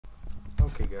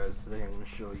Okay guys, today I'm going to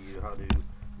show you how to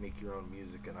make your own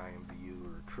music in IMVU,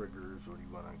 or triggers, or you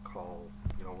want to call,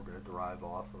 we're going to derive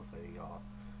off of a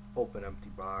open empty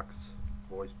box,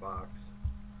 voice box.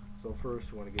 So first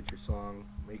you want to get your song,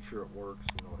 make sure it works,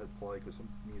 hit play, because some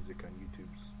music on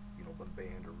YouTube's, been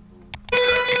banned or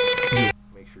removed.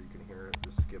 Make sure you can hear it,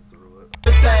 just skip through it.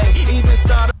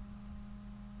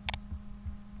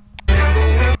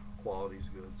 Quality's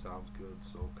good, sounds good,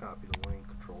 so copy the link,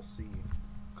 Control C,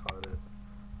 cut it,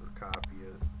 or copy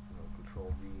it,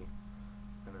 Control V,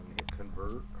 and then hit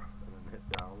convert, and then hit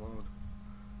download.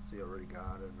 See, I already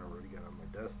got it, and I already got it on my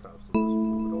desktop, so just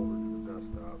move it over to the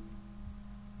desktop.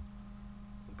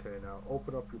 Okay, now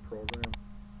open up your program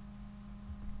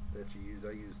that you use.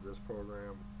 I use this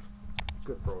program,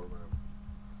 good program.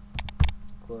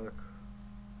 Click,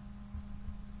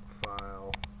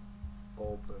 file,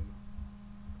 open.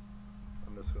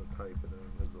 I'm just going to type it in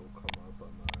because it'll come up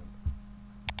on mine.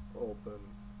 Open.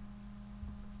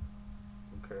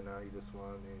 Okay, now you just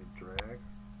want to drag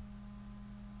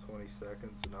 20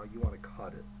 seconds, and now you want to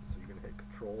cut it. So you're going to hit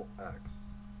Control X.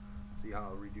 See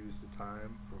how it reduced the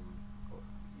time from,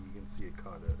 you can see it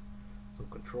cut it. So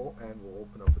Control N will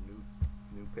open up a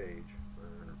new page,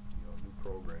 or new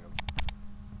program.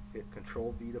 Hit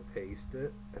Control V to paste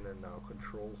it, and then now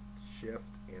Control Shift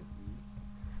and E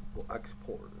will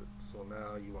export it. So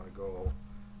now you want to go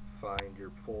find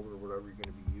your folder, whatever you're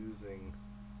going to be using.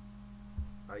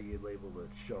 I labeled it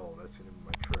show. That's going to be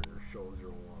my trigger, show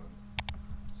 01.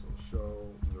 So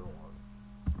show 01.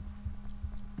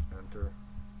 Enter.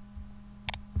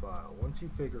 File. Once you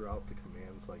figure out the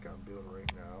commands like I'm doing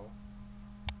right now,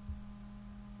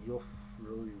 you'll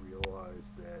really realize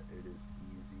that it is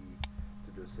easy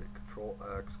to just hit Control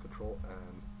X, Control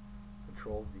N,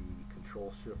 Control V,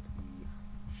 Control Shift E,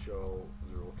 show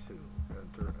 02,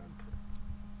 enter, enter.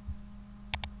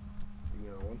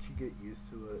 Once you get used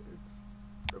to it, it's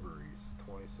a breeze.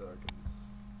 20 seconds.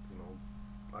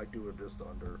 I do it just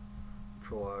under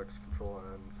Control X, Control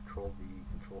N, Control V,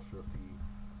 Control Shift E,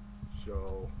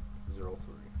 show 03.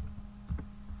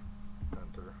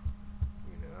 Enter.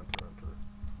 Enter, enter.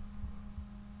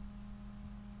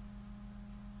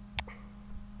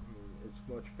 It's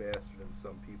much faster than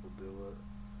some people do it.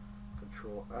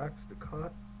 Control X to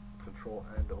cut, Control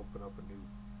N to open up a new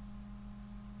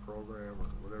program, or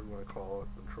whatever you want to call it.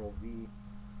 Control V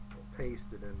will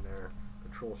paste it in there.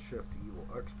 Control Shift E will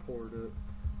export it.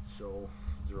 Show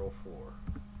 04.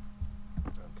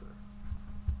 Enter.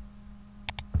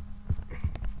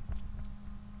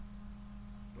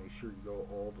 Make sure you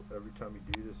go every time you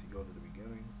do this, you go to the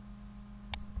beginning.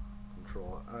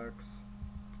 Control X,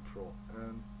 Control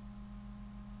N,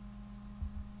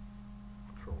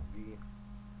 Control V,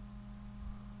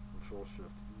 Control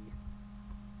Shift E,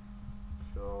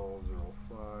 show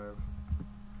 05.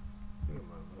 I think I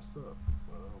might have messed up,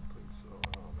 but I don't think so. I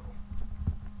don't know.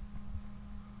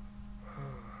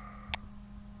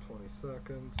 20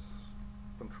 seconds.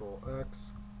 Control X,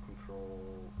 Control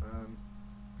N,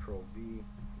 Control V,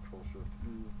 Control Shift E,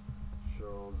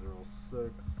 show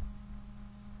 06.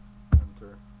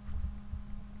 Enter.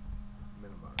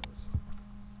 Minimize.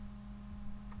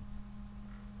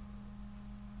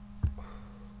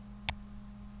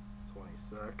 20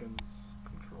 seconds.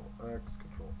 Control X,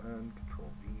 Control N,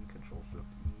 Control V, Control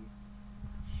Shift E,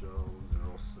 show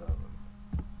 07.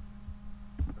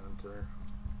 Enter.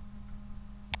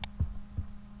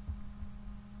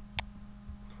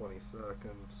 20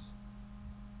 seconds.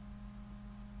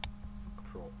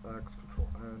 Control X, Control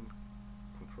N,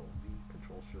 Control V,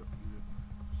 Control Shift E,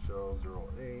 show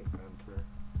 08. Enter.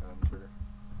 Enter.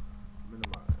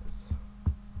 Minimize.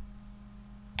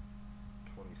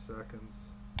 20 seconds.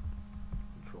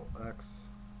 Control X,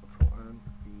 Control N,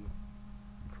 V,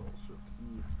 Control Shift E,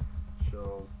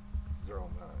 shows 09.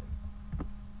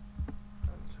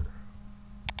 Enter.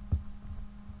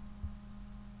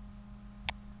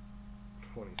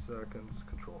 20 seconds.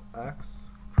 Control X,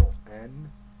 Control N,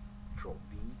 Control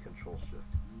V, Control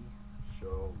Shift E,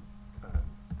 show 10.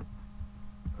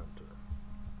 Enter.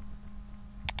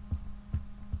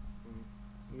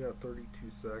 We got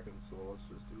 32 seconds, so let's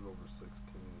just do it over 16.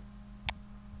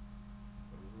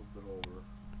 A little bit over.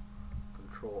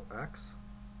 Control X,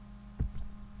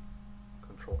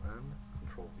 Control N,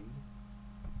 Control V,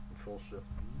 Control Shift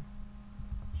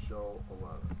E, show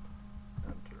 11.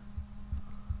 Enter.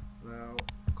 Now,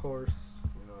 of course,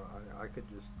 I could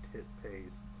just hit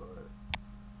paste, but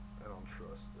I don't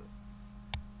trust it.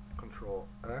 Control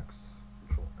X,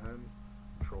 Control N,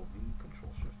 Control V,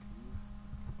 Control Shift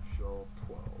E, show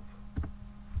 12.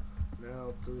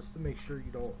 Now, just to make sure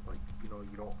you don't you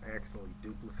don't accidentally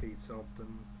duplicate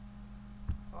something,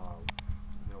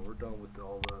 we're done with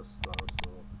all this stuff.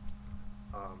 So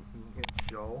you can hit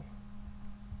show.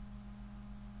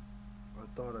 I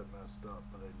thought I messed up,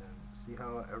 but I didn't. See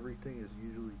how everything is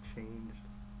usually changed?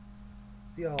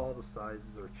 See how all the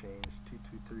sizes are changed?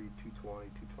 223, 220,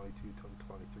 222,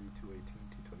 223, 218,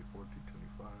 224,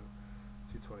 225,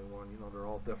 221. You know, they're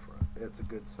all different. It's a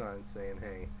good sign saying,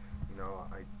 hey, you know,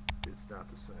 it's not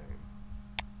the same.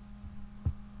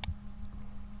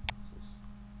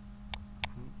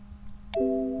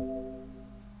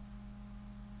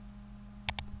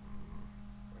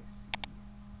 I see.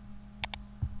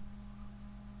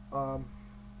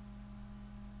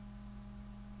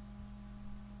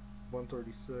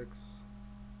 136. I'm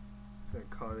gonna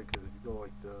cut it because if you go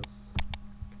like this,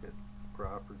 hit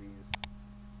properties,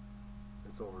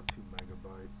 it's over 2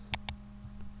 megabytes.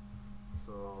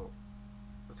 So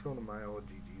let's go to my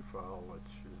OGG file,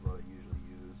 which is what I usually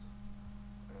use.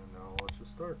 And now let's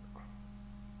just start.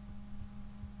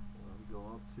 Let me go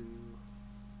up to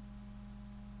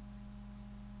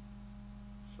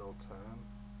show 10.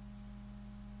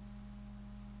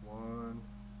 1.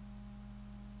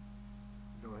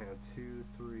 I don't have 2,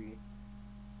 3.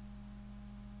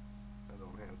 I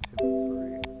don't have 2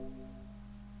 and 3.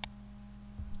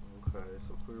 Okay,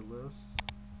 so clear list.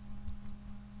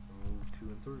 Move 2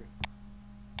 and 3.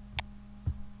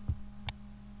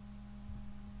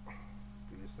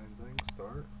 Do the same thing.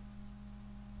 Start.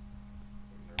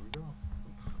 And there we go.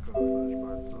 It's gonna finish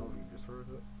by itself. You just heard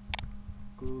it.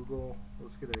 Google.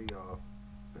 Let's get a video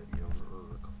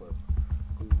or a clip.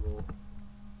 Google.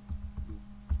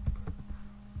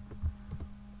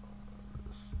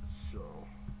 Show.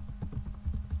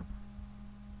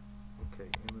 Okay,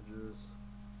 images.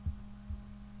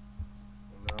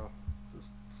 And now just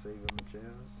save image as.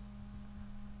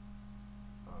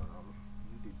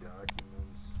 You do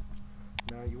documents.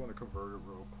 Now you want to convert it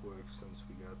real quick since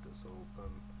we got this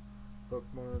open.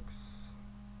 Bookmarks,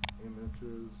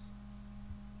 images,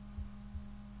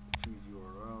 choose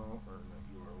URL, or not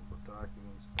URL, but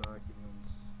documents.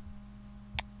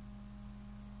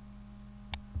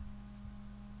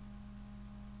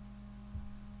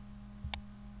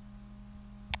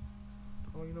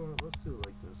 Oh, you know what? Let's do it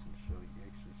like this and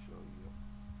actually show you.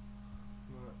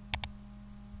 Not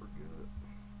forget it.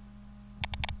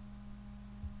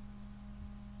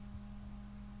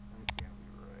 That can't be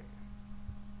right.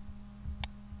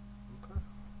 Okay.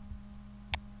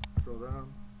 Scroll down.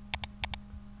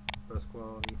 Best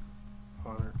quality,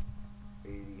 100,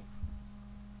 80,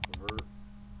 convert.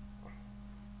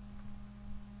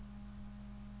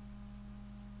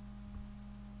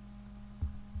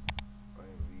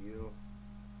 IMVU.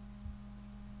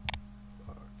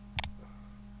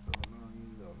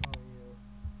 Don't know you.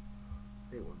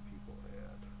 Hate when people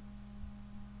add.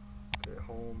 Okay,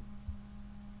 home.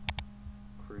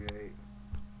 Create.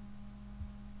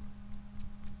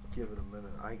 Give it a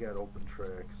minute. I got open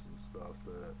tracks and stuff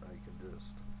that I can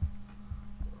just.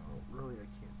 Well, really, I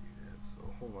can't do that. So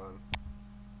hold on.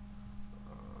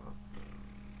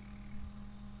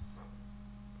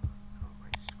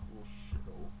 My school shit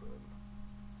open.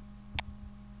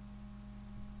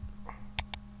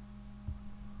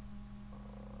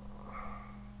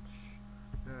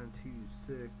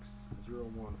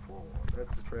 9260141.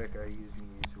 That's the track I use. You can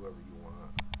use whoever you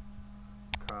want.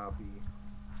 Copy,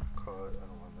 cut. I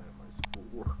don't want that in my school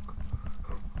work.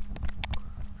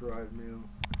 Drive new.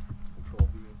 Control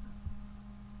V.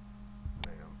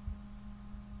 Bam.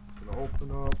 It's gonna open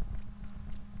up.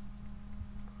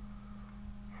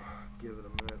 Give it a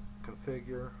minute.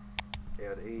 Configure.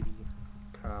 Add 80,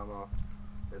 comma.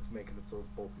 That's making it so it's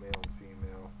both male and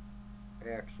female.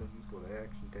 Actions. Go to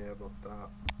Action tab up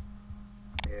top.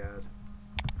 Add.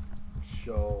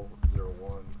 Show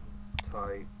 01.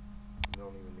 Type. You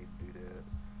don't even need to do that.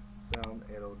 Sound.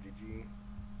 Add OGG.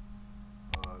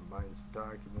 Mine's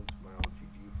documents. My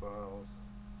OGG files.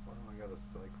 Well, I got a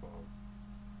cyclone.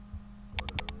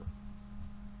 Whatever.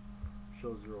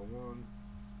 Show 01.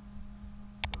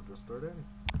 I'll just start in.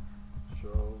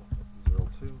 Show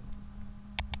 02.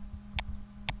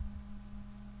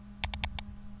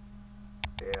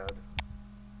 Add.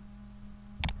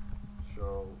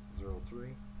 Show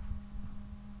 03.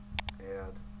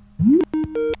 Add.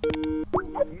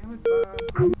 Damn it, Bob.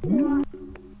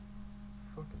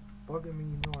 Fucking bugging me.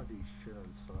 You know I do shit on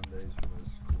Sundays for my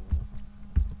school.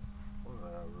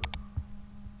 Whatever.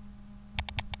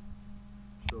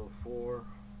 Show 4.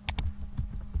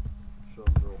 Show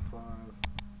 05.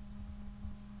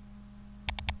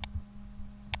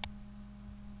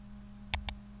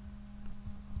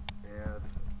 Add.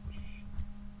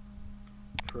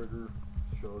 Trigger.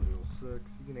 Show 06.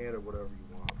 You can add it whatever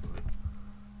you want, but it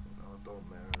don't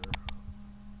matter.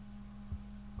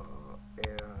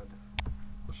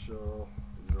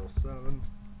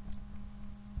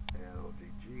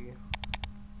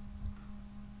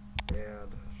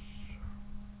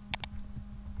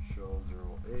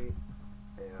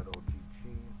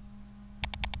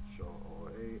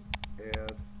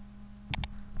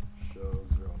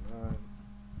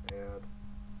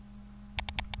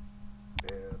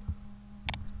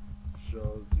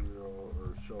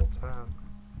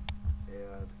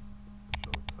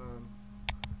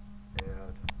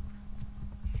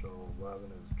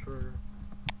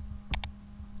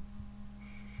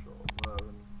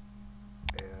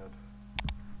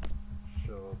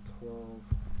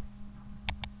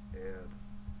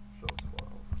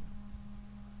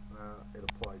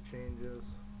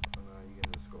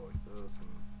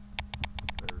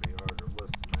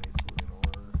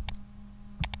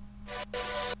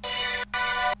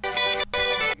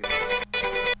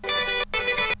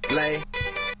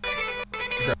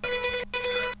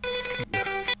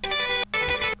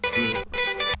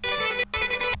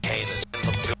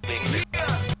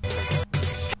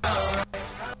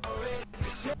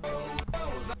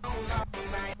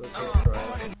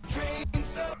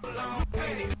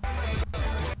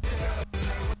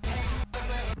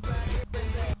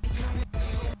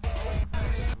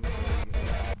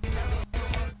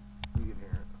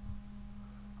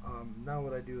 Now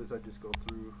what I do is I just go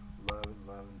through 11,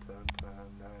 11, 10, 10,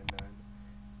 9,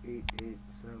 9, 8, 8,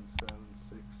 7, 7,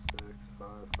 6, 6, 5,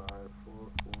 5,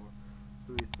 4, 4,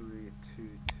 3, 3, 2,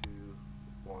 2,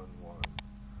 1, 1.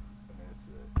 And that's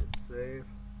it. Hit save,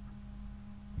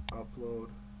 upload,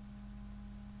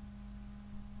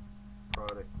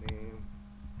 product name,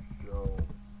 show.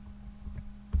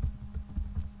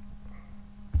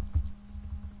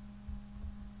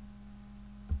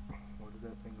 What did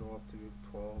that thing go up to?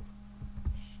 12.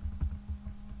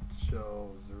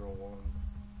 Show 01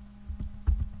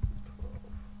 to 12.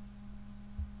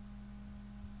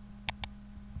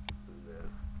 Do that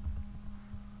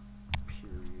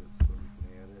period so we can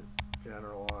add it.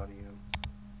 General audience.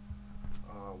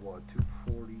 What,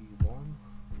 241?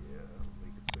 Yeah,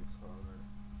 make it 600.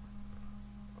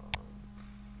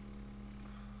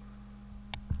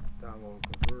 Download,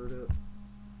 convert it,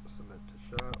 submit to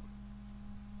shop.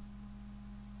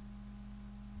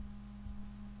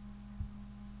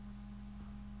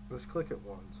 Let's click it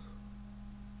once.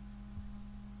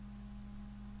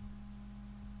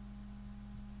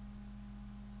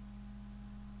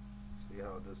 See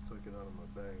how it just took it out of my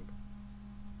bank.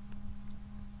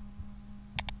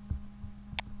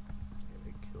 And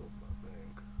it killed my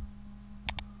bank.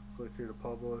 Click here to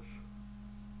publish.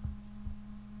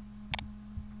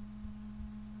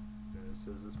 And it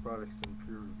says this product's in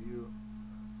peer review.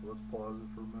 So let's pause it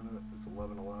for a minute. It's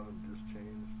 11:11, just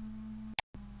changed.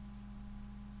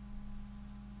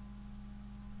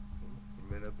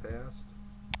 Minute passed,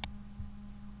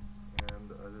 and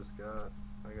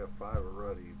I got 5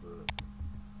 already, but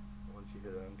once you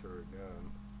hit enter again,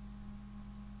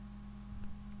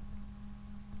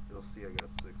 you'll see I got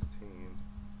 16.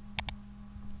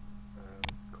 And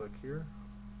click here,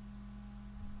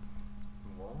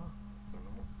 and voila,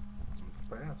 it's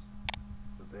passed.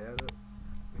 Just add it,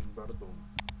 and bada boom.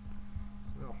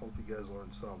 I hope you guys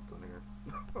learned something here.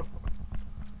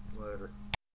 Later.